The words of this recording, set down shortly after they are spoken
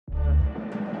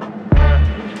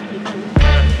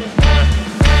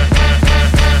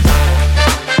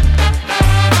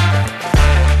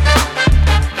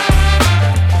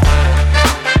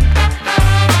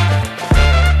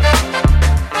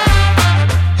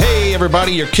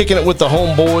everybody. You're kicking it with the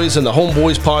Homeboys and the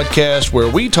Homeboys podcast, where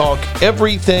we talk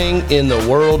everything in the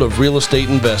world of real estate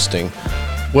investing.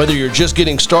 Whether you're just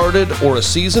getting started or a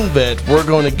seasoned vet, we're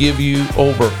going to give you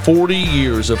over 40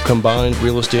 years of combined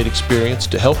real estate experience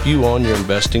to help you on your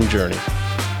investing journey.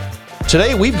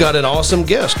 Today, we've got an awesome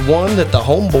guest, one that the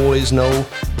Homeboys know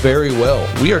very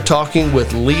well. We are talking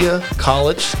with Leah,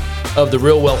 Collich of the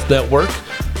Real Wealth Network,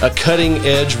 a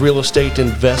cutting-edge real estate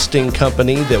investing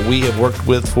company that we have worked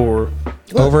with for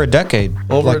over a decade.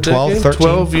 Over a decade?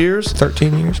 12 years.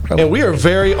 13 years, probably. And we are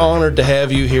very honored to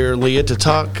have you here, Leah, to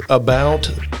talk about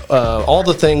all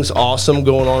the things awesome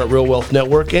going on at Real Wealth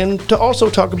Network and to also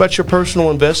talk about your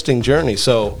personal investing journey.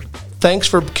 So thanks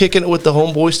for kicking it with the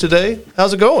Homeboys today.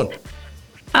 How's it going?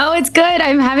 Oh, it's good.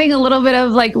 I'm having a little bit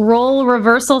of like role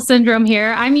reversal syndrome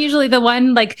here. I'm usually the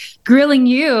one like grilling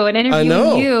you and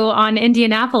interviewing you on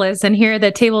Indianapolis, and here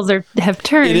the tables have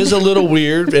turned. It is a little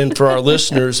weird, and for our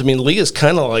listeners, I mean, Leah's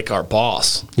kind of like our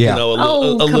boss, yeah. You know,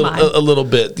 a little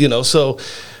bit, you know, so.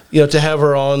 You know, to have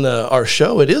her on our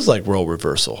show, it is like role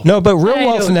reversal. No, but Real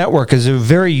Wealth Network is a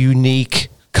very unique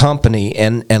company,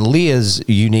 and Leah's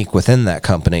unique within that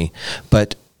company,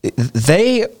 but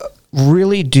they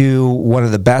really do one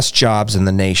of the best jobs in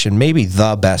the nation, maybe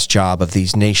the best job of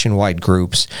these nationwide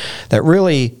groups that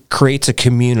really creates a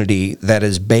community that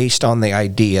is based on the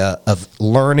idea of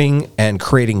learning and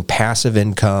creating passive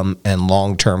income and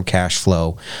long-term cash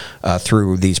flow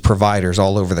through these providers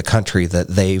all over the country that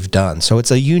they've done. So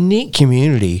it's a unique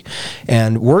community,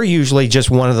 and we're usually just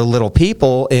one of the little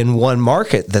people in one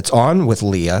market that's on with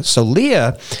Leah. So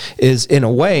Leah is, in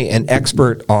a way, an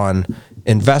expert on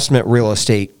investment real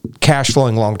estate, cash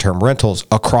flowing long-term rentals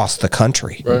across the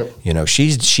country. Right. You know,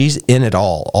 she's in it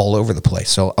all over the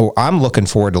place. So I'm looking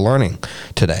forward to learning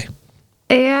today.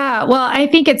 Yeah, well, I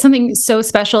think it's something so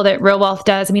special that Real Wealth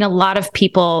does. I mean, a lot of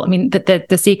people, I mean,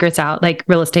 the secret's out, like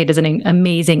real estate is an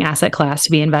amazing asset class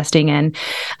to be investing in.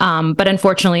 But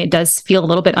unfortunately, it does feel a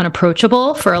little bit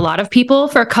unapproachable for a lot of people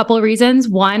for a couple of reasons.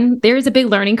 One, there's a big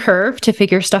learning curve to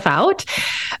figure stuff out.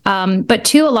 But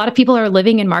two, a lot of people are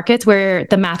living in markets where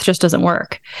the math just doesn't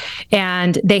work.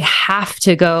 And they have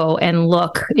to go and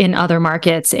look in other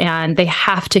markets, and they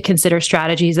have to consider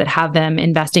strategies that have them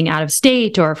investing out of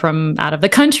state or from out of the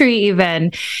country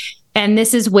even. And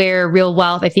this is where Real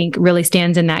Wealth, I think, really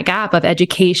stands in that gap of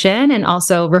education and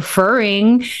also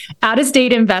referring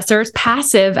out-of-state investors,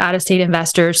 passive out-of-state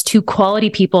investors, to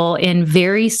quality people in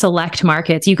very select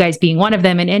markets, you guys being one of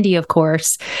them, in Indy, of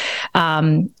course.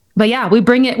 But yeah, we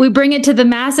bring it to the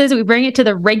masses. We bring it to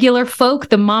the regular folk,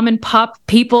 the mom and pop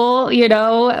people. You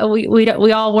know,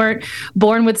 we all weren't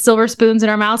born with silver spoons in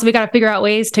our mouths. We got to figure out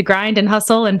ways to grind and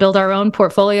hustle and build our own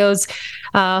portfolios,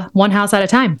 one house at a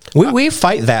time. We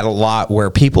fight that a lot,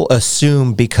 where people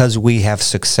assume because we have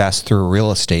success through real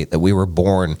estate that we were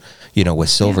born, you know, with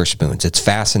silver spoons. It's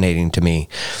fascinating to me,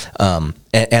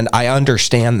 and I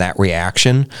understand that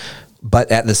reaction.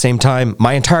 But at the same time,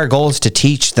 my entire goal is to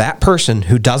teach that person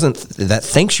who that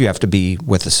thinks you have to be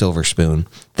with a silver spoon,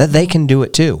 that they can do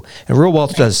it too. And Real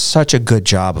Wealth does such a good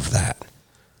job of that.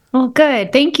 Well,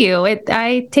 good. Thank you.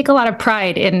 I take a lot of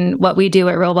pride in what we do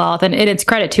at Real Wealth, and it's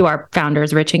credit to our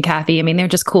founders, Rich and Kathy. I mean, they're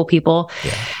just cool people,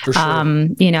 for sure.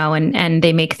 You know, and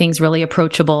they make things really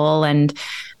approachable. And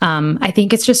I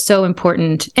think it's just so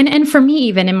important. And for me,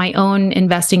 even in my own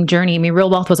investing journey, I mean, Real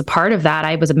Wealth was a part of that.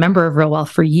 I was a member of Real Wealth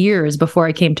for years before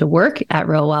I came to work at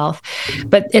Real Wealth.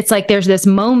 But it's like there's this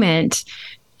moment,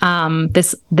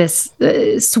 this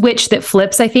switch that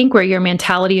flips, I think, where your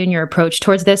mentality and your approach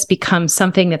towards this becomes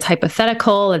something that's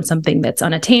hypothetical and something that's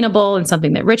unattainable and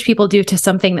something that rich people do, to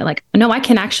something that, like, no, I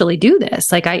can actually do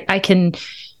this. Like I can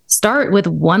start with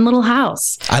one little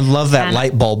house. I love that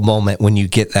light bulb moment when you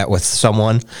get that with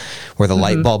someone, where the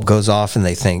light bulb goes off and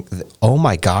they think, oh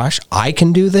my gosh, I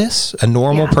can do this. A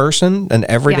normal person, an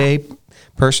everyday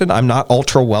person. I'm not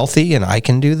ultra wealthy and I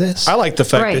can do this. I like the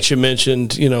fact that you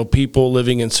mentioned, you know, people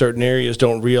living in certain areas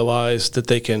don't realize that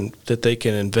they can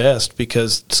invest,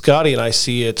 because Scotty and I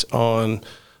see it on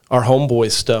our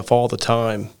Homeboys stuff all the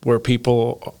time, where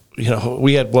people, you know,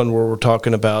 we had one where we're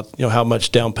talking about, you know, how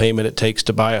much down payment it takes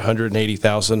to buy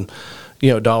 $180,000,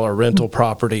 you know, dollar rental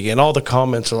property, and all the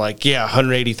comments are like, yeah,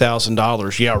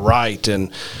 $180,000, yeah, right.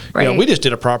 And you know, we just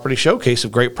did a property showcase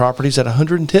of great properties at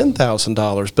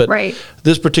 $110,000. But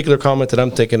this particular comment that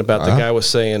I'm thinking about, the guy was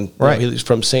saying, you know, he's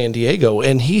from San Diego,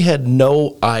 and he had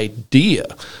no idea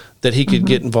that he could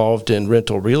get involved in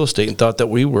rental real estate, and thought that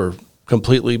we were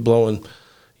completely blowing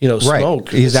smoke.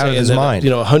 He's out of his mind.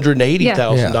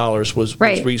 $180,000 was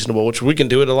reasonable, which we can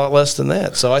do it a lot less than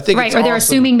that. So I think it's or they're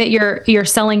awesome. assuming that you're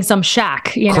selling some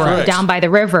shack, down by the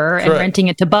river and renting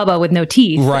it to Bubba with no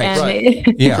teeth. Right.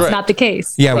 And it's not the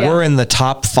case. Yeah, we're in the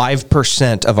top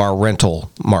 5% of our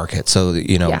rental market. So,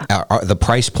 the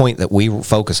price point that we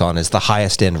focus on is the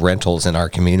highest end rentals in our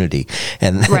community.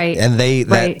 And and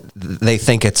they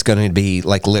think it's going to be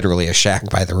like literally a shack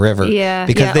by the river. Yeah.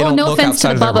 Because they don't look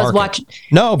outside of their market.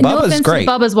 No, Bubba's great.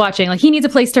 Bubba's watching. Like, he needs a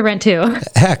place to rent too.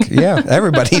 Heck, yeah,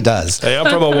 everybody does. Hey, I'm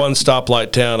from a one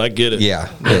stoplight town. I get it.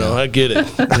 Yeah, I get it.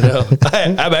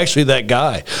 I'm actually that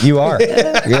guy. You are.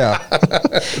 Yeah,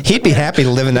 he'd be happy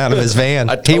living out of his van.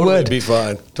 He would be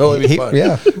fine. Totally be fine.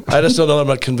 Yeah, I just don't know. I'm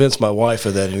not convince my wife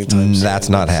of that anytime soon. That's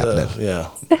not happening. Yeah.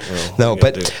 Well, no,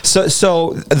 but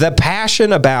so the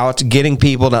passion about getting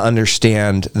people to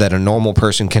understand that a normal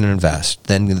person can invest,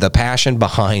 then the passion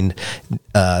behind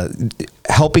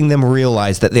helping them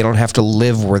realize that they don't have to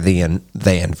live where they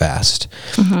invest.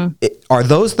 Mm-hmm. Are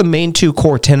those the main two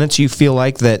core tenets you feel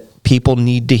like that people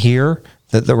need to hear,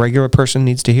 that the regular person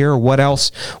needs to hear? Or what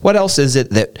else is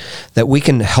it that we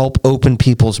can help open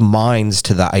people's minds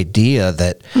to the idea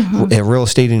that real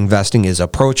estate investing is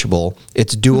approachable,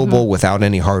 it's doable without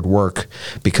any hard work,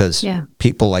 because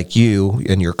people like you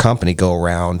and your company go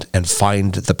around and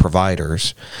find the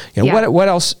providers. What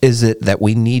else is it that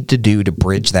we need to do to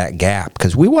bridge that gap?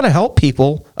 Because we want to help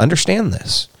people understand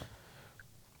this.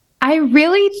 I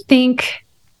really think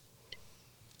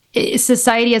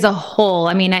society as a whole,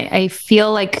 I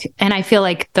feel like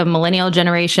the millennial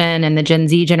generation and the Gen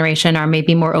Z generation are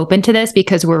maybe more open to this,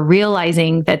 because we're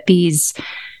realizing that these,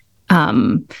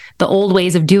 the old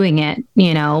ways of doing it,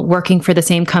 working for the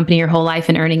same company your whole life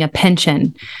and earning a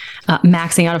pension,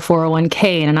 maxing out a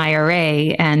 401k and an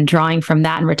IRA and drawing from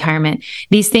that in retirement,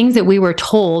 these things that we were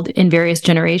told in various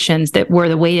generations that were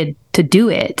the way to do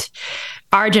it.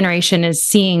 Our generation is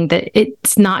seeing that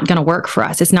it's not going to work for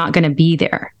us. It's not going to be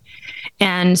there.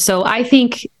 And so I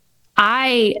think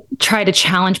I try to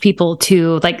challenge people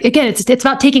to, like, again, it's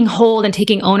about taking hold and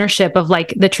taking ownership of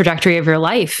like the trajectory of your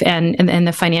life and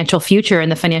the financial future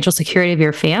and the financial security of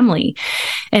your family.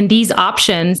 And these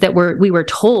options that we were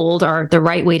told are the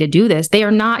right way to do this, they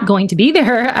are not going to be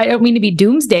there. I don't mean to be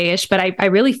doomsday-ish, but I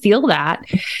really feel that.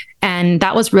 And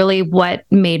that was really what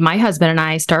made my husband and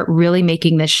I start really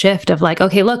making this shift of like,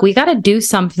 okay, look, we got to do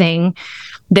something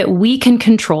that we can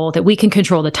control the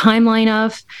timeline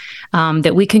of,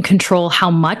 that we can control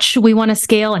how much we want to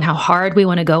scale and how hard we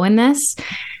want to go in this,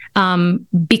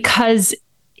 because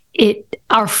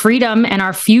our freedom and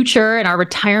our future and our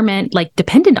retirement like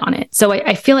depended on it. So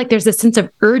I feel like there's this sense of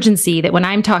urgency that when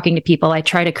I'm talking to people, I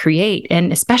try to create.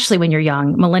 And especially when you're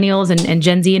young, millennials and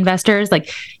Gen Z investors,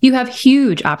 like, you have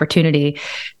huge opportunity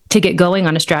to get going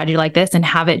on a strategy like this and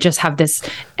have it just have this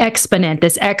exponent,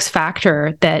 this X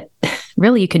factor that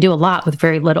really you can do a lot with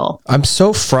very little. I'm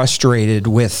so frustrated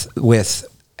with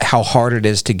how hard it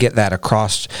is to get that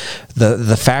across,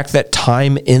 the fact that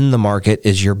time in the market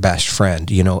is your best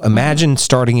friend. Imagine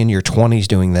starting in your 20s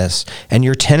doing this, and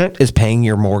your tenant is paying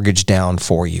your mortgage down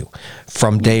for you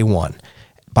from day one.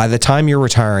 By the time you're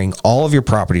retiring, all of your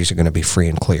properties are going to be free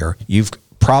and clear. You've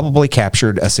probably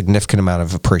captured a significant amount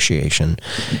of appreciation,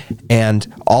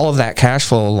 and all of that cash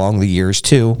flow along the years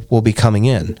too will be coming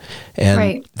in.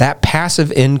 And that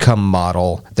passive income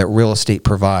model that real estate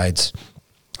provides,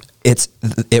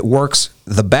 it works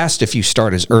the best if you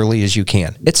start as early as you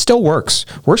can. It still works.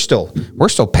 We're still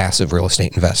passive real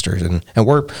estate investors, and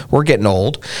we're getting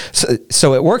old.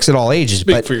 So it works at all ages.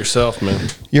 Speak for yourself, man.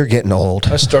 You're getting old.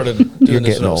 I started doing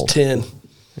this when I was 10.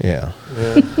 Yeah.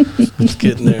 It's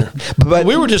getting there. But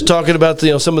we were just talking about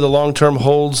some of the long-term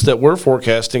holds that we're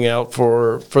forecasting out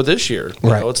for this year.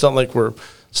 It's not like we're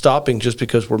stopping just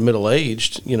because we're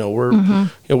middle-aged.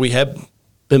 We have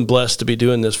been blessed to be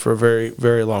doing this for a very,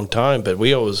 very long time, but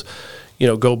we always,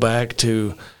 go back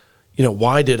to,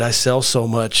 why did I sell so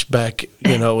much back,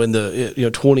 in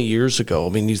the 20 years ago? I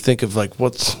mean, you think of like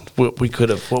what we could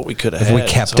have if had. we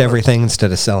kept everything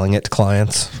instead of selling it to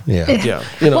clients. Yeah.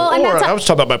 I was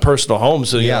talking about my personal home.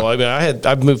 So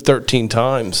I've moved 13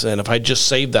 times, and if I just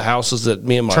saved the houses that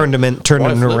me and my turned them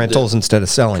into rentals instead of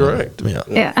selling correct them.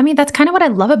 Yeah. I mean, that's kind of what I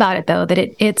love about it, though, that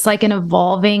it's like an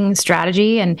evolving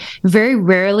strategy, and very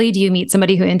rarely do you meet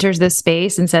somebody who enters this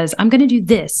space and says, I'm going to do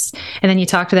this, and then you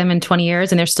talk to them in 20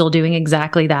 years and they're still doing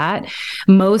exactly that.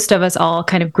 Most of us all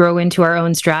kind of grow into our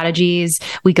own strategies.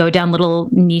 We go down little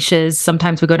niches.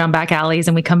 Sometimes we go down back alleys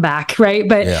and we come back, right?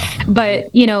 But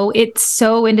it's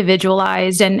so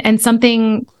individualized, and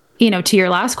something, to your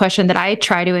last question, that I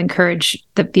try to encourage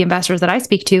the investors that I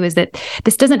speak to is that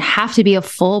this doesn't have to be a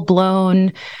full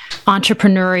blown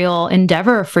entrepreneurial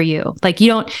endeavor for you. Like you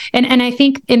don't, and I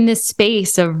think in this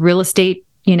space of real estate,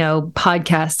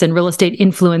 podcasts and real estate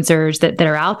influencers that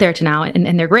are out there to now,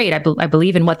 and they're great. I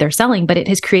believe in what they're selling, but it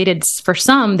has created for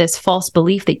some this false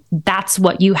belief that that's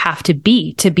what you have to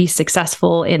be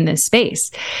successful in this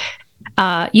space.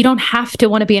 You don't have to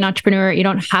want to be an entrepreneur. You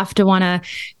don't have to want to,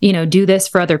 do this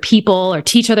for other people or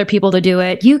teach other people to do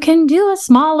it. You can do a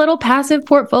small little passive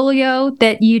portfolio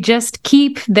that you just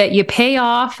keep, that you pay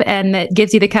off, and that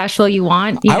gives you the cash flow you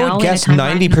want. I would guess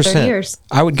 90%.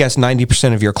 I would guess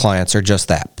 90% of your clients are just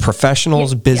that.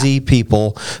 Professionals, busy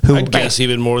people who I'd guess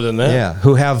even more than that. Yeah,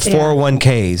 who have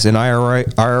 401ks and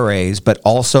IRAs, but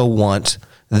also want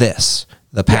this.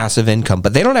 The passive income,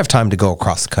 but they don't have time to go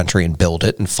across the country and build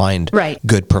it and find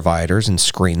good providers and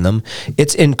screen them.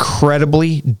 It's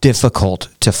incredibly difficult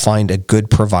to find a good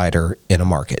provider in a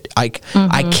market. I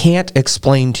can't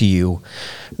explain to you,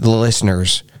 the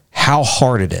listeners, how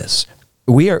hard it is.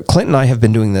 Clint and I have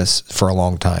been doing this for a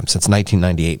long time, since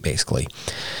 1998, basically.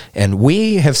 And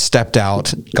we have stepped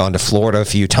out, gone to Florida a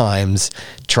few times,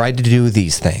 tried to do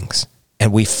these things,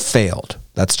 and we failed.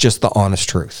 That's just the honest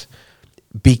truth.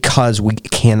 Because we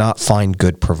cannot find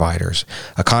good providers.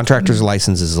 A contractor's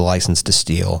license is a license to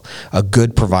steal. A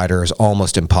good provider is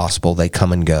almost impossible. They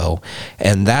come and go.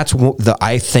 And that's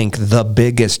I think the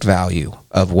biggest value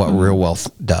of what Real Wealth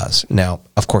does. Now,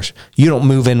 of course, you don't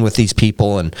move in with these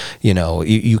people, and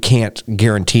you can't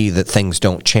guarantee that things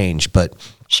don't change, but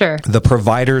sure, the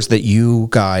providers that you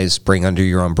guys bring under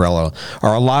your umbrella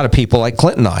are a lot of people like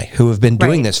Clint and I, who have been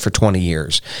doing this for 20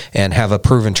 years and have a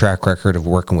proven track record of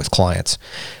working with clients.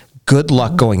 Good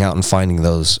luck going out and finding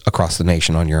those across the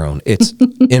nation on your own. It's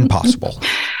impossible.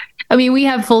 I mean, we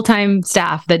have full-time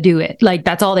staff that do it. Like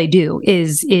that's all they do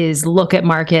is look at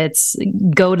markets,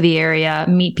 go to the area,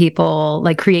 meet people,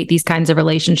 like create these kinds of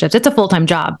relationships. It's a full-time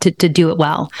job to do it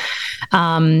well.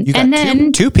 You got and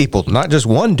then two people, not just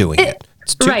one doing it.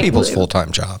 It's two people's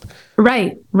full-time job.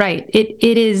 Right.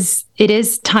 It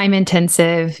is time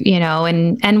intensive,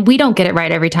 and we don't get it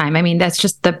right every time. I mean, that's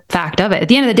just the fact of it. At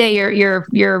the end of the day, you're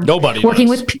Nobody working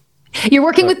does. You're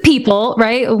working with people,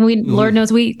 right? Lord knows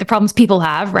the problems people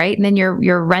have, right? And then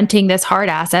you're renting this hard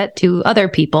asset to other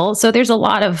people. So there's a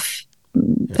lot of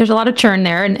churn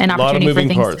there and opportunity a lot of moving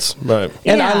for things. Parts, right?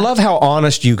 And I love how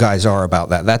honest you guys are about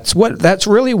that. That's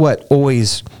really what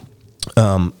always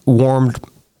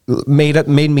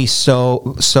made me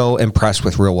so impressed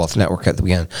with Real Wealth Network at the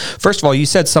beginning. First of all, you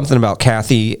said something about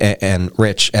Kathy and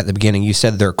Rich at the beginning. You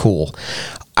said they're cool.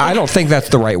 I don't think that's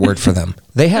the right word for them.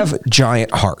 They have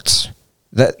giant hearts.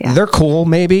 They're cool,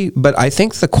 maybe, but I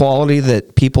think the quality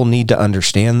that people need to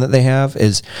understand that they have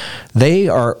is they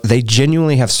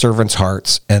genuinely have servants'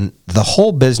 hearts, and the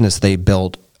whole business they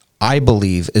built, I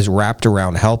believe, is wrapped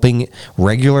around helping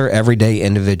regular, everyday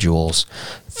individuals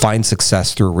find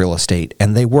success through real estate,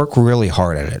 and they work really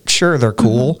hard at it. Sure, they're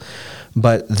cool,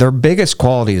 but their biggest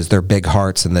quality is their big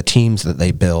hearts and the teams that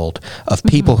they build of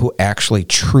people who actually,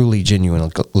 truly,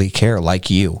 genuinely care, like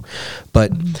you.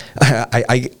 But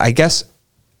I guess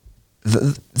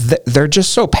they're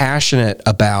just so passionate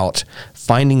about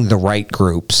finding the right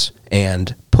groups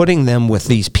and putting them with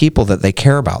these people that they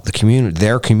care about, the community,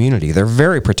 their community. They're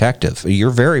very protective. You're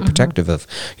very protective of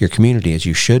your community, as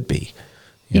you should be.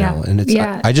 You know, and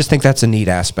I just think that's a neat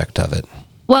aspect of it.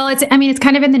 Well, it's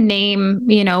kind of in the name,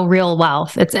 real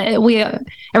wealth.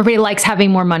 Everybody likes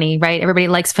having more money, right? Everybody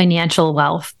likes financial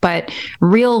wealth, but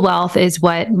real wealth is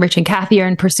what Rich and Kathy are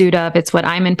in pursuit of. It's what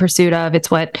I'm in pursuit of.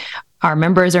 It's what our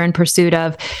members are in pursuit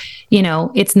of.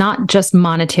 It's not just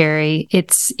monetary.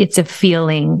 It's a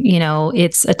feeling,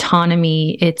 it's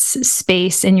autonomy, it's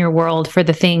space in your world for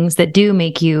the things that do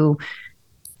make you,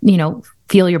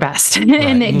 feel your best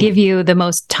and that give you the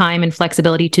most time and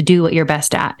flexibility to do what you're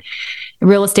best at.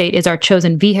 Real estate is our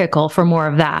chosen vehicle for more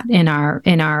of that in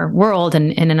our world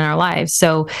and in our lives.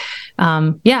 So,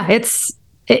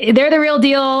 they're the real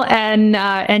deal.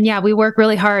 And we work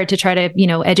really hard to try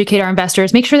to, educate our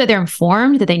investors, make sure that they're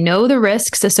informed, that they know the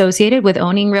risks associated with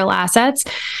owning real assets,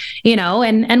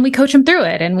 and we coach them through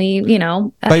it. And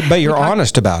but you're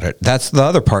honest about it. That's the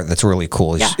other part that's really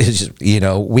cool is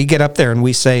we get up there and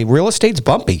we say real estate's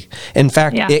bumpy. In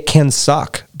fact, it can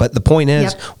suck. But the point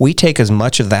is, we take as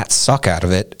much of that suck out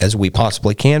of it as we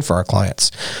possibly can for our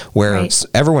clients, whereas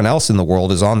everyone else in the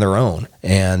world is on their own.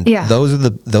 And those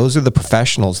are the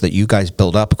professionals that you guys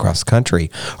build up across the country,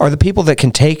 are the people that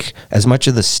can take as much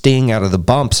of the sting out of the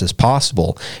bumps as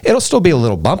possible. It'll still be a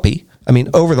little bumpy. I mean,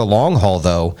 over the long haul,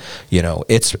 though,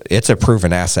 it's a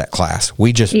proven asset class.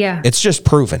 It's just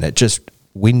proven.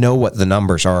 We know what the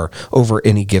numbers are over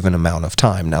any given amount of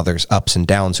time. Now, there's ups and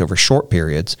downs over short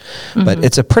periods, but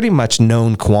it's a pretty much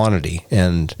known quantity.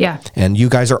 And you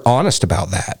guys are honest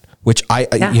about that, which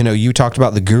you talked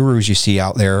about the gurus you see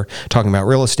out there talking about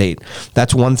real estate.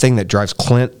 That's one thing that drives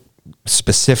Clint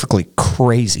specifically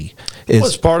crazy.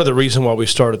 It's part of the reason why we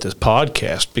started this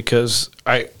podcast, because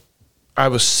I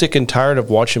was sick and tired of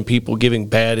watching people giving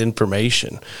bad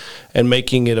information and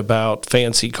making it about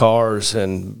fancy cars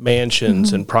and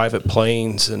mansions and private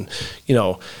planes. And,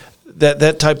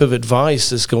 that type of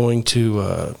advice is going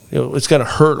to, it's going to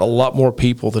hurt a lot more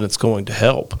people than it's going to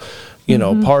help.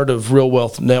 Part of Real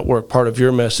Wealth Network, part of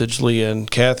your message, Leah and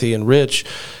Kathy and Rich,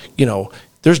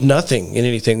 there's nothing in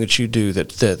anything that you do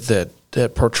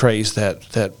that portrays that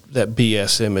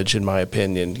BS image, in my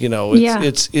opinion.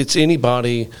 It's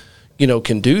anybody,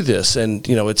 can do this, and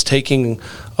it's taking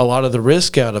a lot of the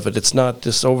risk out of it. It's not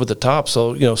just over the top.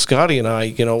 So Scotty and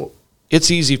I, it's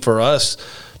easy for us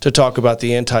to talk about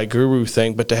the anti-guru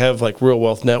thing, but to have like Real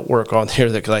Wealth Network on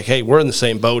there that like, hey, we're in the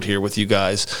same boat here with you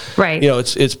guys, right?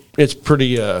 It's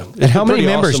pretty. And how many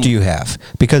members do you have?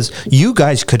 Because you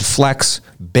guys could flex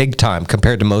big time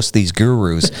compared to most of these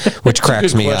gurus, which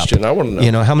cracks me up. I want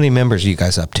to know. How many members are you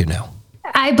guys up to now?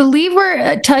 I believe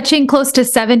we're touching close to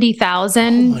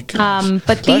 70,000. Oh my gosh.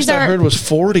 But these I heard was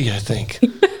 40, I think.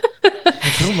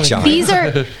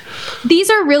 These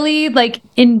are really like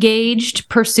engaged,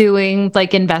 pursuing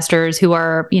like investors who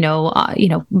are,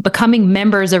 becoming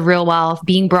members of Real Wealth,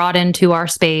 being brought into our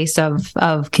space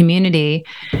of community.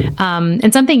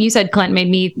 And something you said, Clint, made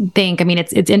me think. I mean,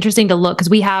 it's interesting to look, because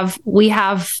we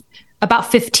have about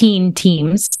 15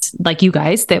 teams like you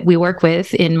guys that we work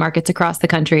with in markets across the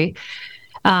country.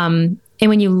 And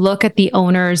when you look at the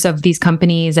owners of these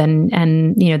companies and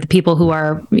the people who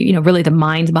are, really the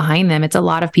minds behind them, it's a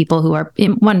lot of people who are,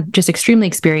 just extremely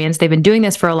experienced. They've been doing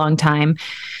this for a long time.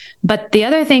 But the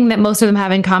other thing that most of them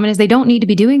have in common is they don't need to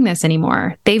be doing this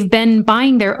anymore. They've been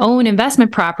buying their own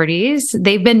investment properties.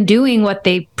 They've been doing what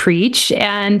they preach,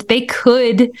 and they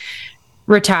could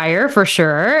retire for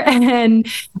sure. And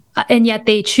yet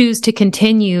they choose to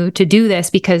continue to do this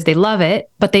because they love it,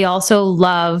 but they also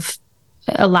love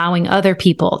allowing other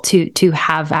people to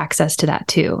have access to that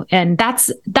too. And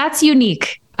that's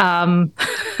unique.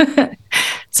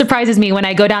 Surprises me when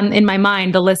I go down in my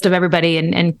mind the list of everybody,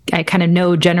 and I kind of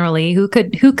know generally who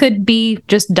could be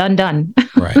just done.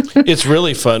 Right. It's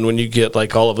really fun when you get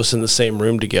like all of us in the same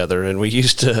room together, and we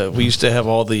used to have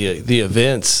all the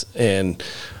events, and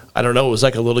I don't know, it was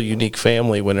like a little unique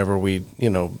family whenever we,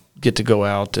 get to go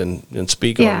out and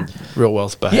speak on Real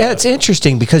Wealth behalf. Yeah, it's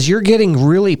interesting because you're getting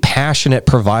really passionate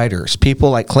providers, people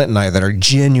like Clint and I that are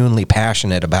genuinely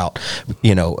passionate about,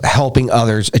 helping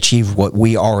others achieve what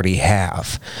we already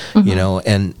have,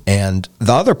 and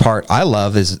the other part I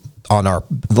love is on our,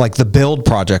 like the build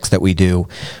projects that we do,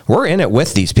 we're in it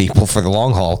with these people for the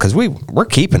long haul, because we're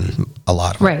keeping a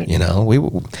lot of right. them, we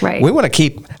want to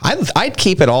keep, I'd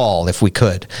keep it all if we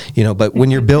could, but when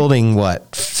you're building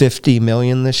 50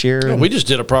 million this year. We just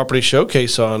did a property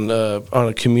showcase on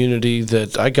a community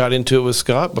that I got into it with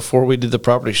Scott before we did the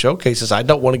property showcases. I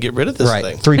don't want to get rid of this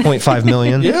thing. 3.5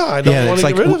 million. Yeah, I don't want to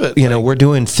get rid of it. We're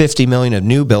doing 50 million of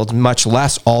new builds, much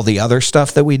less all the other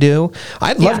stuff that we do.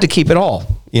 I'd love to keep it all.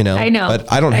 I know,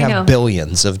 but I don't have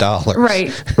billions of dollars.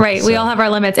 Right. So. We all have our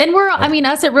limits, and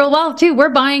us at Real Wealth too, we're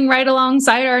buying right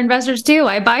alongside our investors too.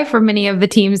 I buy for many of the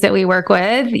teams that we work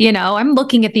with. I'm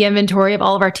looking at the inventory of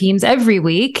all of our teams every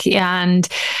week, and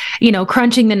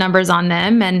crunching the numbers on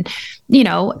them, and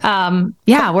tell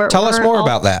us more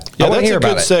about that. Yeah, that's a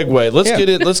good segue.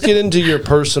 Let's get into your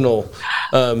personal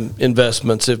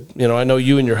investments. If I know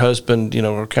you and your husband,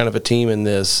 are kind of a team in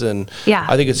this, and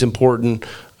I think it's important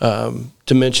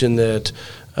to mention that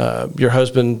your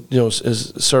husband,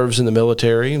 serves in the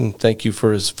military, and thank you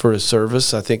for his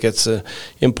service. I think it's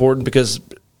important because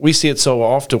we see it so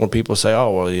often when people say,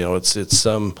 "Oh, well, it's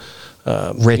some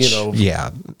rich,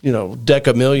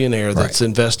 deca millionaire that's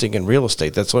investing in real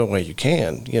estate." That's the only way you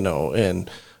can, and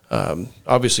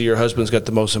obviously your husband's got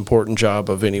the most important job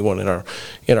of anyone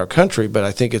in our country. But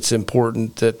I think it's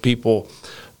important that people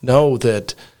know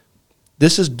that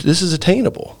this is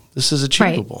attainable. This is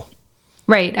achievable.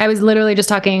 Right. I was literally just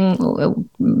talking,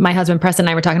 my husband Preston and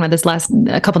I were talking about this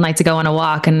a couple nights ago on a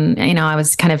walk. And, I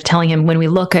was kind of telling him, when we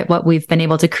look at what we've been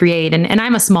able to create, and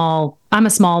I'm a small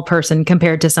person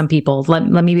compared to some people. Let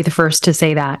me be the first to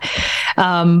say that.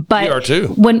 But we are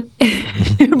too.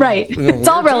 Right. It's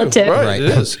all relative. Right. It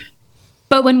is.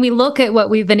 But when we look at what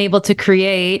we've been able to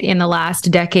create in the last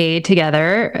decade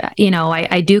together,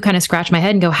 I do kind of scratch my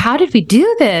head and go, how did we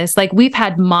do this? Like, we've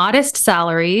had modest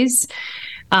salaries.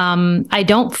 I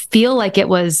don't feel like it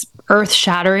was earth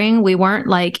shattering. We weren't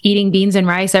like eating beans and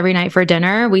rice every night for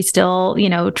dinner. We still,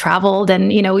 traveled,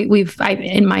 and,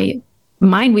 in my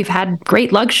mind, we've had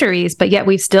great luxuries, but yet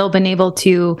we've still been able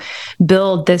to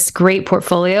build this great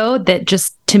portfolio that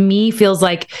just, to me, feels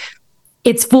like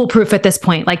it's foolproof at this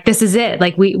point. Like, this is it.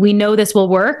 Like, we know this will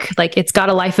work. Like, it's got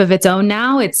a life of its own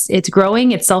now. It's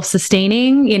growing, it's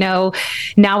self-sustaining.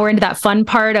 Now we're into that fun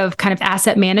part of kind of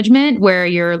asset management where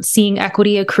you're seeing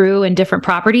equity accrue in different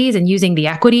properties and using the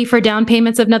equity for down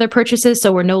payments of other purchases.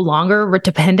 So we're no longer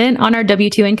dependent on our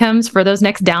W-2 incomes for those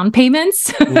next down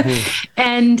payments. Mm-hmm.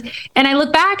 and I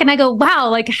look back and I go, wow,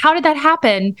 like, how did that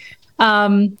happen?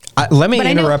 Let me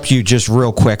interrupt you just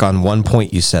real quick on one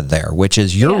point you said there, which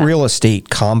is your real estate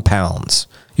compounds.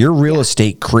 Your real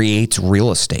estate creates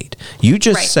real estate. You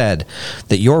just said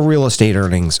that your real estate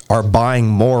earnings are buying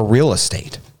more real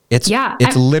estate. It's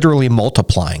literally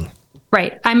multiplying.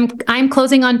 Right. I'm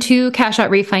closing on 2 cash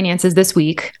out refinances this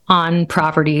week on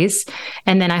properties.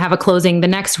 And then I have a closing the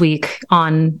next week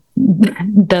on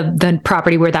the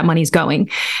property where that money's going.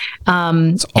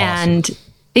 That's awesome. And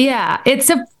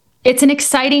it's an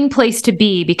exciting place to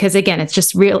be because, again, it's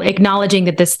just real acknowledging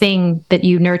that this thing that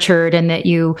you nurtured and that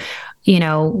you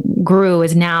grew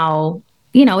is now,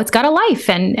 it's got a life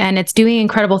and it's doing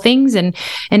incredible things. And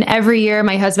every year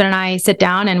my husband and I sit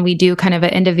down and we do kind of an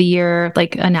end of the year,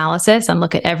 like, analysis and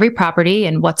look at every property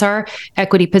and what's our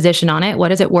equity position on it?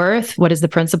 What is it worth? What is the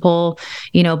principal,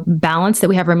 balance that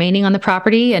we have remaining on the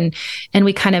property? And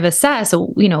we kind of assess,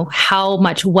 how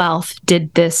much wealth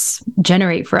did this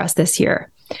generate for us this year?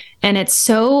 And it's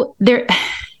so there.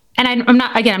 And I'm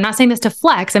not saying this to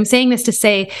flex. I'm saying this to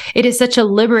say it is such a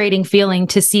liberating feeling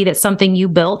to see that something you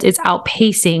built is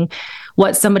outpacing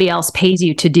what somebody else pays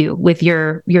you to do with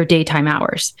your daytime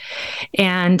hours.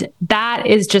 And that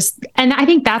is and I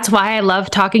think that's why I love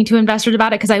talking to investors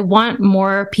about it, because I want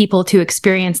more people to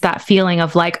experience that feeling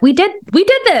of like, we did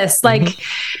this. Like,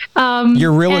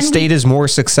 your real estate is more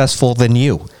successful than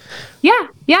you. Yeah.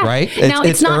 Yeah. Right.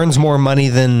 It earns more money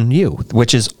than you,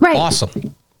 which is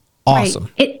awesome. Awesome.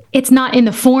 Right. It's not in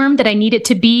the form that I need it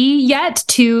to be yet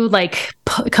to like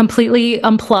completely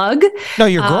unplug. No,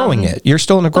 you're growing it. You're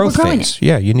still in a growth phase.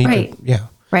 Yeah. You need to. Yeah.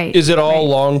 Right. Is it all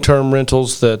long-term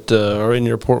rentals that are in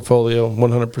your portfolio,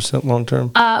 100%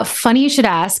 long-term? Funny you should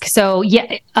ask. So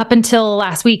yeah, up until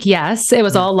last week, yes, it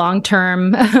was all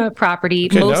long-term property,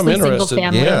 mostly single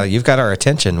family. Yeah, you've got our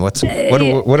attention. What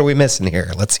are we missing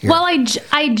here? Let's hear. Well,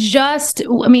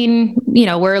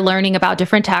 we're learning about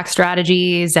different tax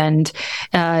strategies, and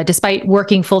despite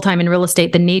working full-time in real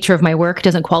estate, the nature of my work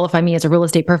doesn't qualify me as a real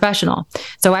estate professional.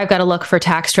 So I've got to look for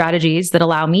tax strategies that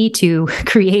allow me to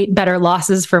create better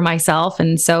losses for myself.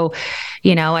 And so,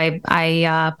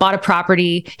 I bought a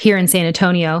property here in San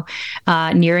Antonio,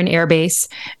 near an airbase,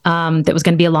 that was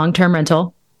going to be a long-term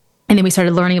rental. And then we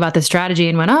started learning about this strategy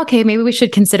and went, okay, maybe we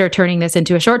should consider turning this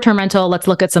into a short-term rental. Let's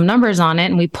look at some numbers on it.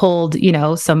 And we pulled,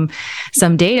 some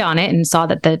data on it and saw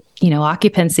that the,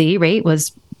 occupancy rate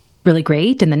was really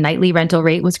great. And the nightly rental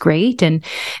rate was great. And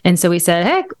so we said,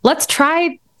 hey, let's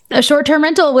try a short-term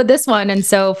rental with this one. And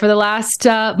so for the last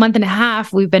month and a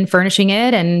half, we've been furnishing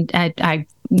it, and I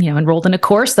enrolled in a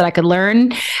course that I could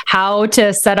learn how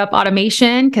to set up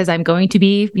automation, because I'm going to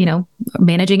be,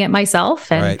 managing it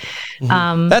myself. And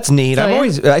right. That's neat.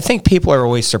 So I think people are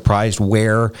always surprised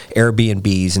where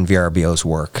Airbnbs and VRBOs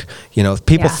work.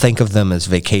 People think of them as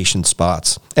vacation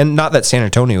spots, and not that San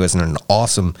Antonio isn't an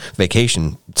awesome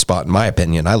vacation spot, in my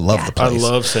opinion. I love the place.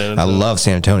 I love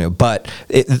San Antonio. But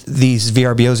these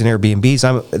VRBOs and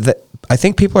Airbnbs, I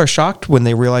think people are shocked when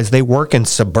they realize they work in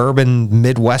suburban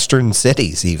Midwestern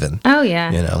cities even. Oh,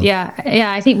 yeah.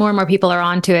 Yeah. I think more and more people are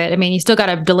onto it. I mean, you still got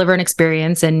to deliver an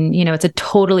experience, and, it's a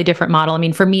totally different model. I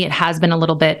mean, for me, it has been a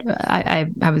little bit, I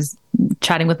was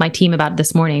chatting with my team about it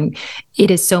this morning.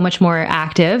 It is so much more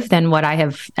active than what I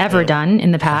have ever done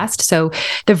in the past. So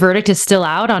the verdict is still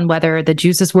out on whether the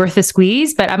juice is worth the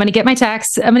squeeze, but I'm going to get my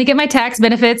tax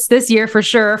benefits this year for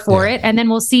sure for it. And then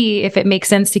we'll see if it makes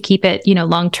sense to keep it,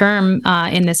 long-term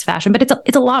in this fashion, but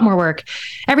it's a lot more work.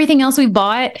 Everything else we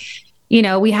bought,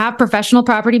 we have professional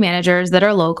property managers that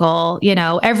are local.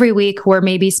 Every week we're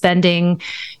maybe spending,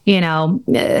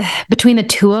 between the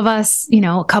two of us,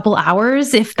 a couple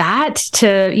hours, if that,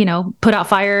 to, put out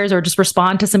fires or just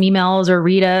respond to some emails or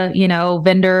read a,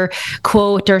 vendor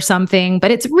quote or something.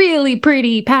 But it's really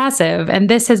pretty passive. And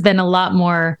this has been a lot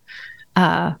more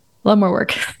a lot more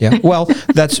work. Yeah. Well,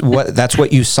 that's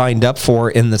what you signed up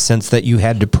for, in the sense that you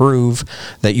had to prove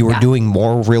that you were doing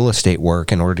more real estate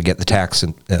work in order to get the tax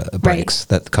breaks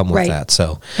that come with that.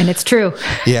 So, and it's true.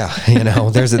 Yeah.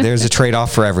 There's a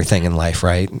trade-off for everything in life,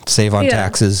 right? Save on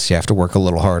taxes. You have to work a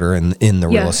little harder in the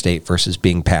real estate versus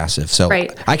being passive. So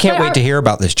I can't wait to hear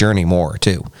about this journey more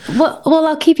too. Well,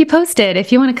 I'll keep you posted.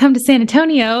 If you want to come to San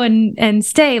Antonio and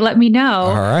stay, let me know.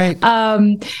 All right.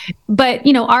 But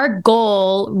our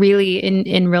goal really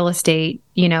in real estate,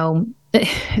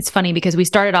 it's funny because we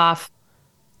started off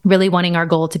really wanting our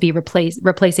goal to be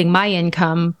replacing my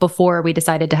income before we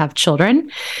decided to have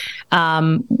children.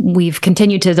 We've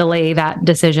continued to delay that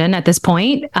decision at this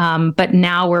point. But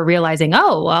now we're realizing,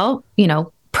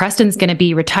 Preston's going to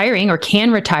be retiring, or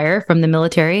can retire from the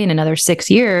military in another 6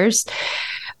 years.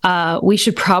 We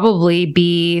should probably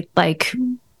be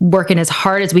working as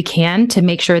hard as we can to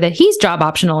make sure that he's job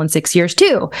optional in 6 years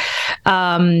too.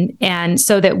 And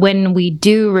so that when we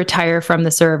do retire from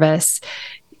the service,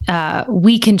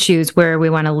 we can choose where we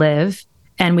want to live,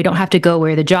 and we don't have to go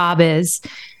where the job is.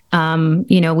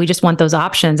 We just want those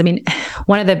options. I mean,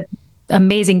 one of the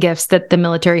amazing gifts that the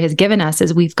military has given us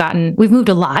is we've moved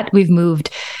a lot. We've moved,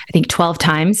 I think, 12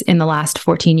 times in the last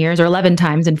 14 years, or 11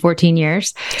 times in 14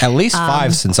 years. At least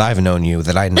 5 since I've known you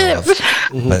that I know of.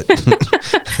 But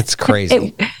it's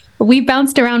crazy. We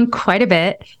bounced around quite a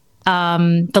bit.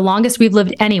 The longest we've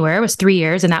lived anywhere was 3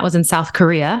 years, and that was in South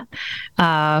Korea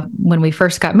when we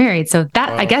first got married. So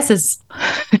that, I guess, is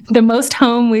the most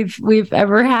home we've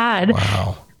ever had.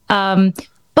 Wow.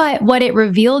 But what it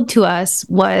revealed to us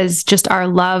was just our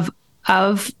love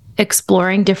of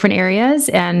exploring different areas.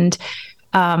 And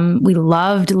we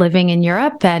loved living in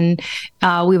Europe, and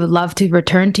we would love to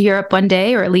return to Europe one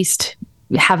day, or at least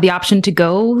have the option to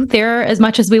go there as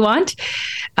much as we want.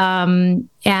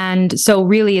 And so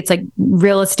really it's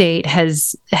real estate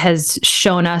has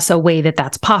shown us a way that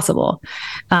that's possible.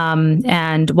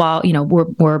 And while,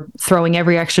 we're throwing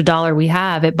every extra dollar we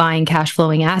have at buying cash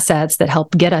flowing assets that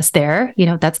help get us there,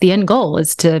 that's the end goal,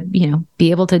 is to, be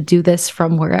able to do this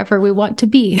from wherever we want to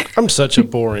be. I'm such a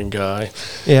boring guy.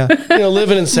 Yeah.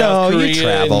 Living in South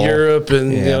Korea and Europe,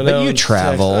 and, but you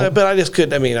travel. But I just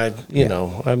couldn't,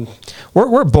 I'm...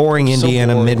 We're boring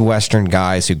Indiana, boring. Midwestern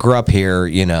guys who grew up here,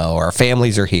 our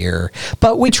families are here,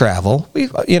 but we travel. We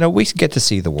get to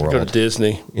see the world. Go to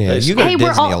Disney. Yeah, you go to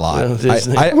Disney a lot.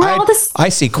 Disney. I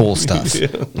see cool stuff.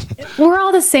 We're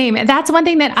all the same. That's one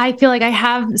thing that I feel like I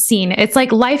have seen. It's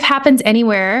like life happens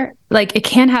anywhere. It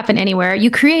can happen anywhere.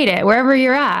 You create it wherever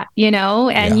you're at,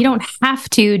 and you don't have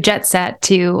to jet set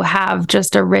to have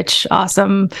just a rich,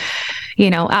 awesome,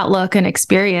 outlook and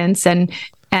experience.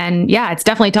 And yeah, it's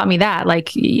definitely taught me that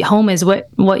home is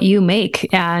what you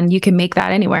make, and you can make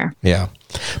that anywhere. Yeah.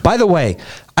 By the way,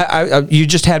 you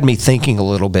just had me thinking a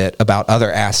little bit about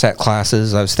other asset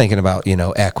classes. I was thinking about,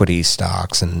 equity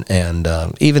stocks and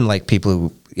even people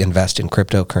who invest in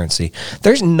cryptocurrency.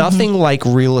 There's nothing like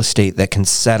real estate that can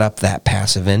set up that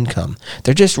passive income.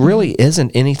 There just really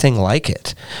isn't anything like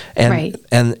it. And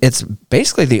it's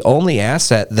basically the only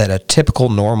asset that a typical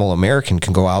normal American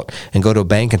can go out and go to a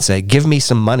bank and say, give me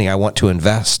some money, I want to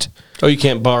invest. Oh, you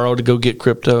can't borrow to go get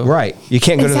crypto? Right. You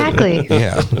can't go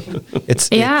to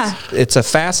It's a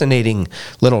fascinating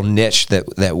little niche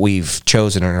that we've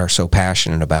chosen and are so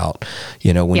passionate about.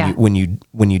 When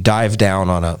you dive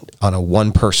down on a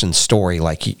one person story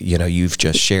like you've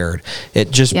just shared,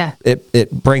 it just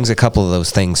it brings a couple of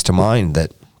those things to mind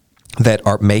that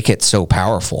make it so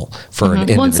powerful for an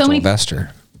individual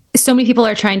investor. So many people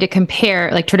are trying to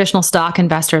compare, traditional stock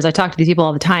investors. I talk to these people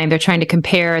all the time. They're trying to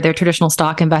compare their traditional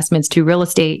stock investments to real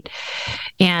estate,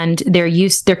 and they're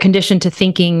conditioned to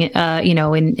thinking,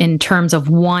 in terms of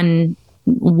one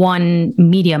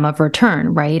medium of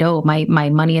return, right? Oh, my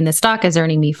money in the stock is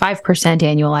earning me 5%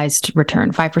 annualized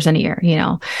return, 5% a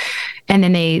year, And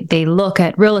then they look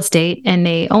at real estate and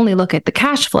they only look at the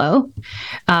cash flow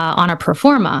on a pro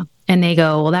forma. And they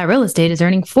go, well, that real estate is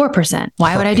earning 4%.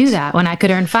 Why would I do that when I could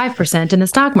earn 5% in the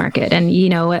stock market? And,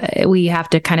 we have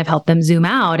to kind of help them zoom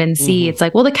out and see, it's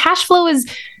like, well, the cash flow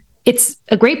it's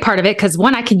a great part of it because,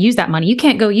 one, I can use that money. You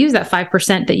can't go use that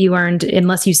 5% that you earned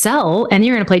unless you sell, and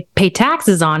you're going to pay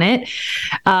taxes on it.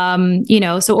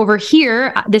 So over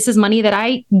here, this is money that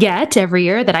I get every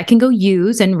year that I can go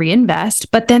use and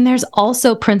reinvest. But then there's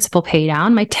also principal pay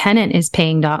down. My tenant is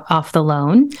paying off the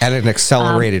loan at an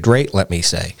accelerated rate, let me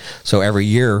say. So every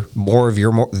year, more of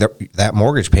that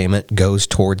mortgage payment goes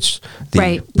towards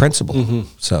the principal.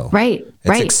 So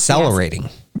it's accelerating.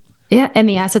 Yes. Yeah. And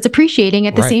the asset's appreciating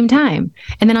at the same time.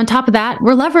 And then on top of that,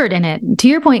 we're levered in it. To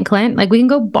your point, Clint, we can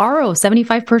go borrow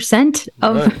 75%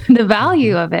 of the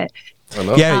value of it. I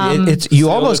know. Yeah, you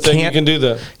almost can't. You can do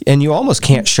that, and you almost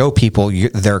can't show people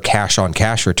their cash on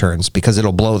cash returns because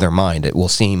it'll blow their mind. It will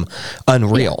seem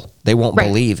unreal. They won't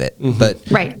believe it.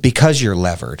 But because you're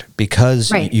levered,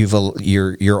 because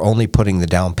you're only putting the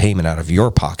down payment out of your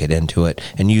pocket into it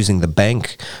and using the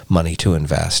bank money to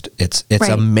invest. It's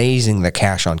amazing the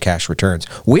cash on cash returns.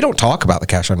 We don't talk about the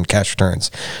cash on cash returns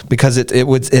because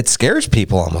it scares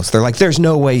people almost. They're like, there's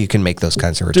no way you can make those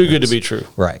kinds of returns. Too good to be true.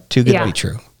 Right. Too good to be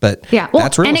true. But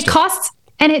that's real estate.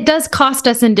 And it does cost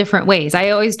us in different ways.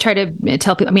 I always try to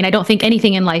tell people, I mean, I don't think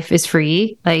anything in life is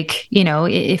free. Like,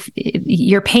 if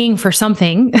you're paying for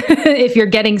something, if you're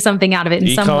getting something out of it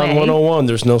in some way. Econ 101,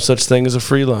 there's no such thing as a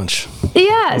free lunch.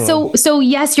 Yeah. So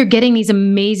yes, you're getting these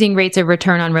amazing rates of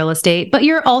return on real estate, but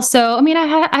you're also, I mean,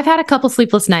 I've had a couple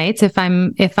sleepless nights if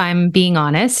I'm being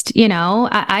honest.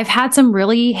 I've had some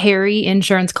really hairy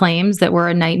insurance claims that were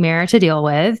a nightmare to deal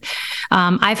with.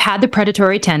 I've had the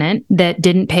predatory tenant that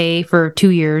didn't pay for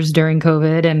 2 years during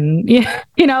COVID, and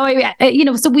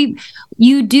so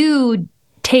you do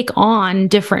take on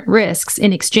different risks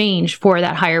in exchange for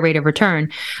that higher rate of return.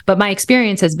 But my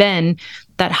experience has been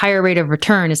that higher rate of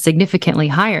return is significantly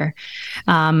higher.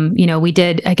 We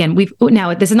did, again,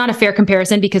 now this is not a fair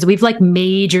comparison because we've like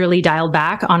majorly dialed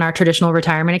back on our traditional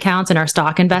retirement accounts and our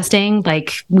stock investing.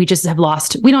 Like we just have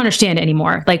lost, we don't understand it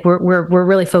anymore. Like we're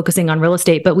really focusing on real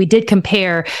estate, but we did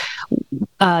compare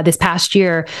this past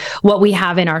year what we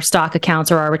have in our stock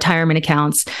accounts or our retirement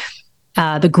accounts,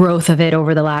 the growth of it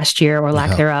over the last year or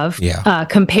lack thereof,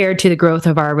 compared to the growth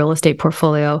of our real estate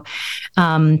portfolio.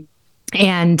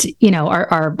 And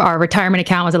our retirement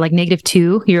account was at like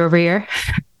 -2 year over year.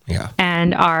 Yeah.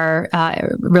 And our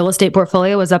real estate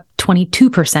portfolio was up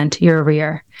 22% year over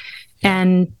year. Yeah.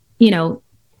 And,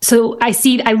 so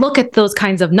I look at those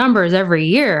kinds of numbers every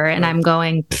year and I'm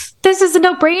going, this is a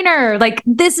no-brainer. Like,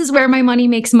 this is where my money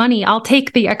makes money. I'll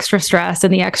take the extra stress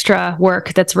and the extra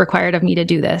work that's required of me to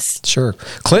do this. Sure.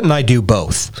 Clint and I do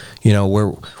both.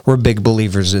 We're big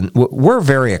believers in, we're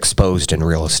very exposed in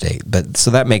real estate, but so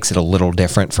that makes it a little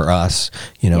different for us.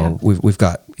 We've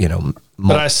got,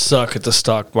 but I suck at the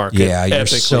stock market. Yeah, you're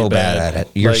so bad at it.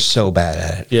 You're so bad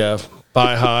at it. Yeah.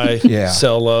 Buy high,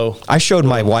 sell low. I showed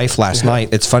my wife last night.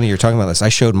 It's funny you're talking about this. I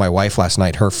showed my wife last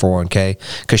night her 401k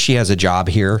because she has a job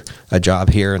here,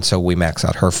 and so we max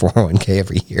out her 401k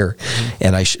every year.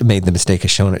 And I made the mistake of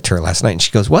showing it to her last night, and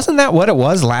she goes, "Wasn't that what it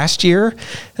was last year?"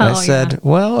 And I said,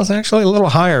 "Well, it was actually a little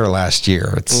higher last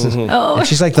year." It's and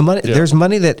she's like, "The money, there's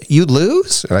money that you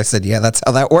lose," and I said, "Yeah, that's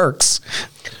how that works."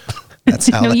 That's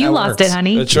how that you works. Lost it,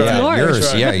 honey. That's right. Yeah, yours.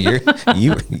 That's right.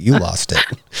 Yeah, you lost it.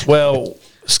 Well,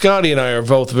 Scotty and I are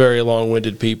both very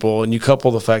long-winded people, and you couple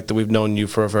the fact that we've known you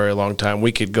for a very long time,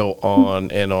 we could go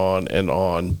on and on and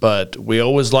on. But we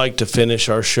always like to finish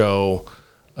our show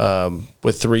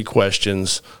with 3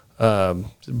 questions.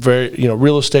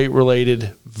 Real estate related,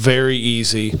 very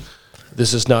easy.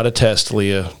 This is not a test,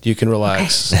 Leah. You can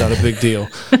relax. It's not a big deal.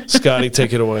 Scotty,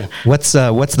 take it away. What's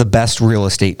the best real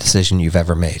estate decision you've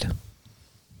ever made?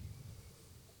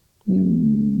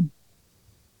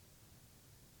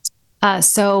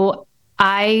 So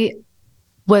I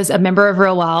was a member of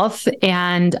Real Wealth,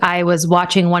 and I was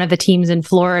watching one of the teams in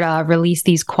Florida release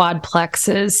these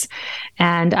quadplexes,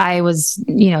 and I was,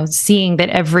 seeing that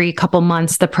every couple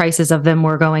months the prices of them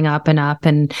were going up and up,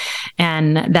 and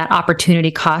that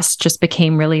opportunity cost just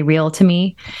became really real to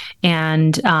me.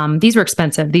 And these were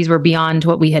expensive; these were beyond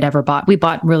what we had ever bought. We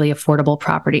bought really affordable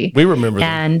property. We remember them.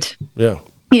 And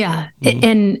yeah,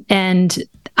 and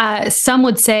some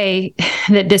would say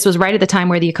that this was right at the time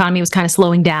where the economy was kind of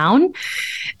slowing down.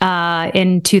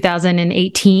 In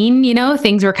 2018,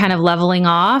 things were kind of leveling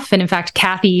off. And in fact,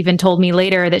 Kathy even told me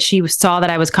later that she saw that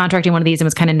I was contracting one of these and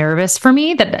was kind of nervous for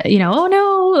me that, oh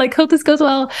no, like hope this goes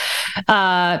well.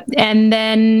 And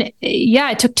then,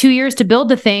 it took 2 years to build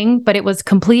the thing, but it was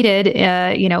completed,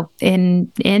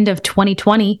 in end of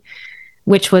 2020,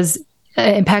 which was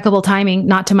impeccable timing,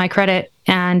 not to my credit.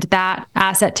 And that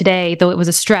asset today, though it was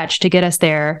a stretch to get us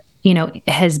there,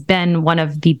 has been one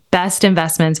of the best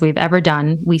investments we've ever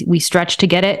done. We stretched to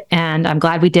get it, and I'm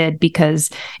glad we did because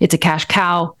it's a cash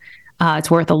cow. It's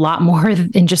worth a lot more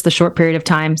in just the short period of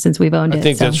time since we've owned it. I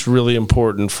think that's really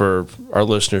important for our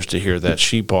listeners to hear that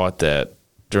she bought that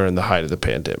during the height of the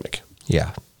pandemic.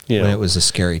 Yeah. When it was a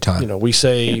scary time. We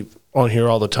say on here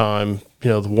all the time,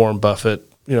 the Warren Buffett,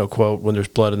 quote, when there's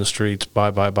blood in the streets,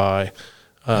 buy.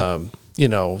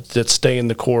 That staying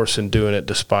the course and doing it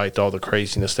despite all the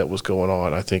craziness that was going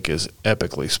on, I think is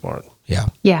epically smart. Yeah.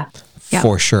 Yeah.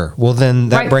 For sure. Well, then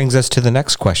that brings us to the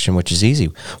next question, which is easy.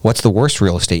 What's the worst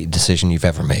real estate decision you've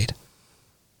ever made?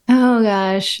 Oh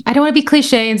gosh, I don't want to be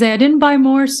cliche and say I didn't buy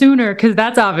more sooner because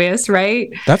that's obvious, right?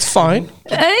 That's fine.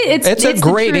 It's a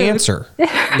great answer.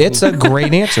 It's a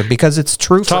great answer because it's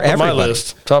true for everybody.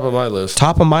 Top of my list.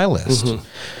 Top of my list. Mm-hmm.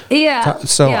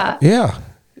 Yeah. Yeah,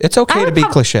 it's okay to be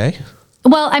cliche.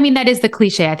 Well, I mean, that is the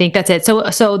cliche. I think that's it.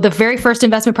 So the very first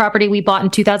investment property we bought in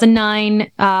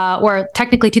 2009, or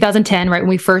technically 2010, right when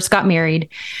we first got married.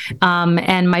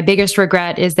 And my biggest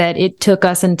regret is that it took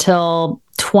us until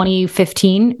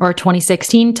 2015 or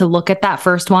 2016 to look at that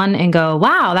first one and go,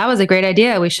 wow, that was a great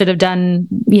idea. We should have done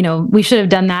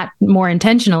that more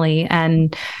intentionally.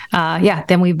 And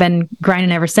then we've been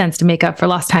grinding ever since to make up for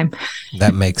lost time.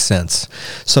 That makes sense.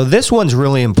 So this one's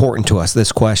really important to us,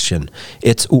 this question.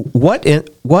 It's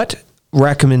what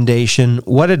recommendation,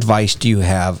 what advice do you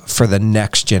have for the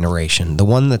next generation, the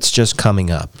one that's just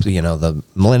coming up, the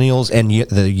millennials and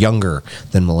the younger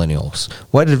than millennials?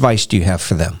 What advice do you have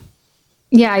for them?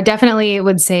 Yeah, I definitely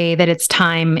would say that it's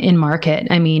time in market.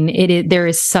 I mean, there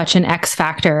is such an X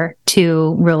factor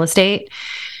to real estate.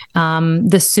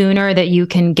 The sooner that you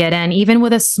can get in, even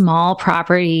with a small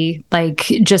property, like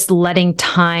just letting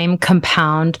time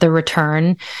compound the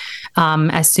return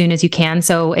as soon as you can.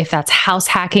 So if that's house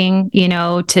hacking,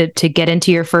 to get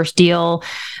into your first deal,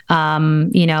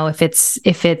 if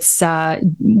it's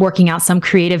working out some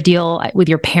creative deal with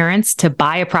your parents to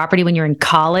buy a property when you're in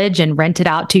college and rent it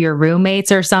out to your roommates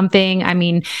or something. I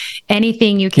mean,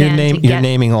 anything you can. You're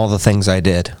naming all the things I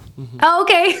did. Oh,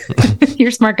 okay. You're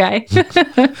a smart guy.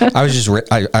 I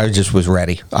just was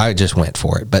ready. I just went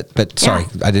for it. But sorry,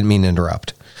 yeah. I didn't mean to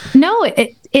interrupt. No,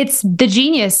 it's the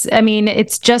genius. I mean,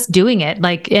 it's just doing it.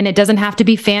 And it doesn't have to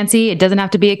be fancy. It doesn't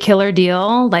have to be a killer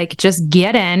deal. Just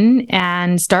get in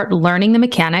and start learning the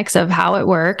mechanics of how it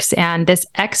works. And this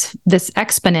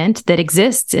exponent that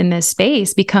exists in this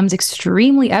space becomes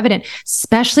extremely evident,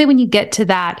 especially when you get to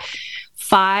that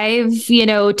 5,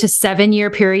 to 7 year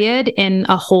period in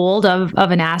a hold of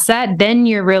an asset. Then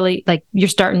you're really you're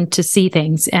starting to see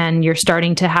things and you're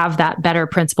starting to have that better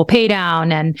principal pay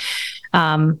down and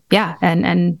and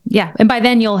by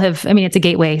then you'll have, it's a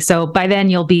gateway. So by then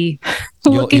you'll be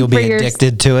you'll be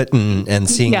addicted to it and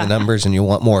seeing the numbers and you'll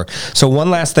want more. So one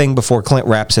last thing before Clint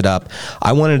wraps it up,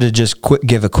 I wanted to just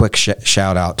give a quick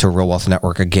shout out to Real Wealth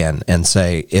Network again and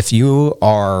say, if you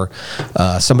are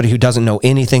somebody who doesn't know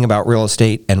anything about real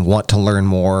estate and want to learn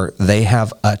more, they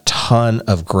have a ton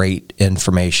of great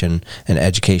information and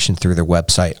education through their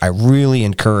website. I really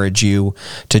encourage you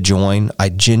to join. I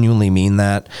genuinely mean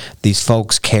that. These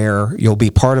folks care. You'll be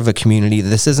part of a community.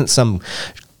 This isn't some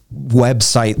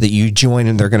website that you join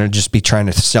and they're going to just be trying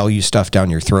to sell you stuff down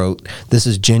your throat. This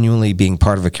is genuinely being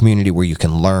part of a community where you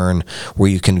can learn, where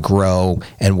you can grow,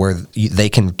 and where they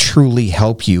can truly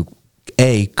help you,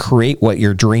 A, create what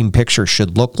your dream picture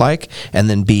should look like, and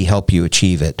then B, help you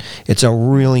achieve it. It's a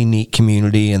really neat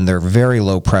community, and they're very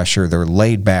low pressure. They're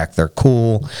laid back. They're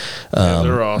cool.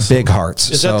 They're awesome. Big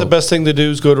hearts. Is that the best thing to do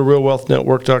is go to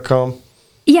realwealthnetwork.com?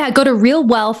 Yeah, go to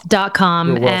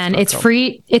realwealth.com and it's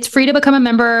free. It's free to become a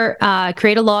member,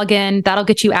 create a login. That'll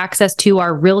get you access to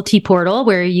our realty portal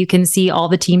where you can see all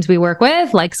the teams we work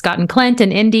with, like Scott and Clint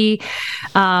and Indy.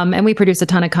 And we produce a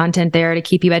ton of content there to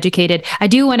keep you educated. I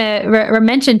do want to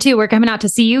mention too, we're coming out to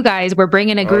see you guys. We're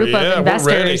bringing a group of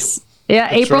investors. Yeah,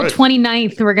 that's April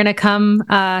 29th, we're going to come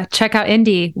check out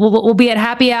Indy. We'll be at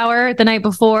happy hour the night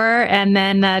before and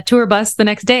then tour bus the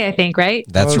next day, I think, right?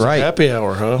 That's right. Happy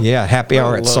hour, huh? Yeah, happy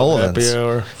hour at Sullivan's. Happy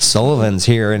hour. Sullivan's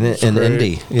here in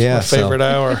Indy. Yeah, my favorite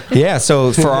hour. Yeah,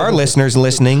 so for our listeners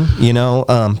listening,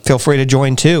 feel free to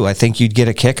join too. I think you'd get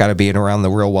a kick out of being around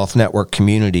the Real Wealth Network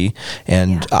community.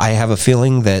 And I have a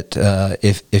feeling that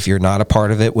if you're not a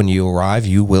part of it when you arrive,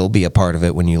 you will be a part of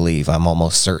it when you leave. I'm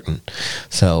almost certain.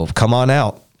 So come on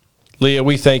out. Leah,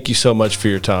 we thank you so much for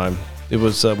your time. It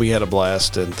was we had a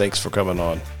blast, and thanks for coming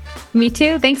on. Me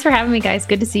too. Thanks for having me, guys.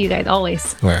 Good to see you guys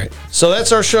always. All right. So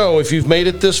that's our show. If you've made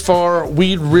it this far,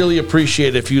 we'd really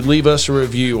appreciate it if you'd leave us a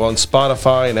review on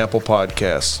Spotify and Apple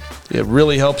Podcasts. It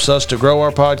really helps us to grow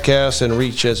our podcast and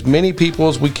reach as many people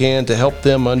as we can to help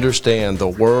them understand the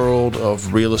world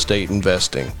of real estate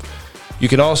investing. You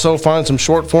can also find some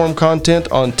short form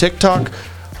content on TikTok.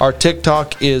 Our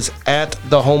TikTok is at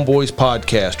the Homeboys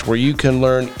Podcast, where you can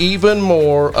learn even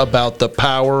more about the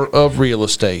power of real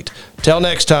estate. Till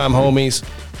next time, homies,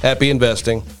 happy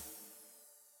investing.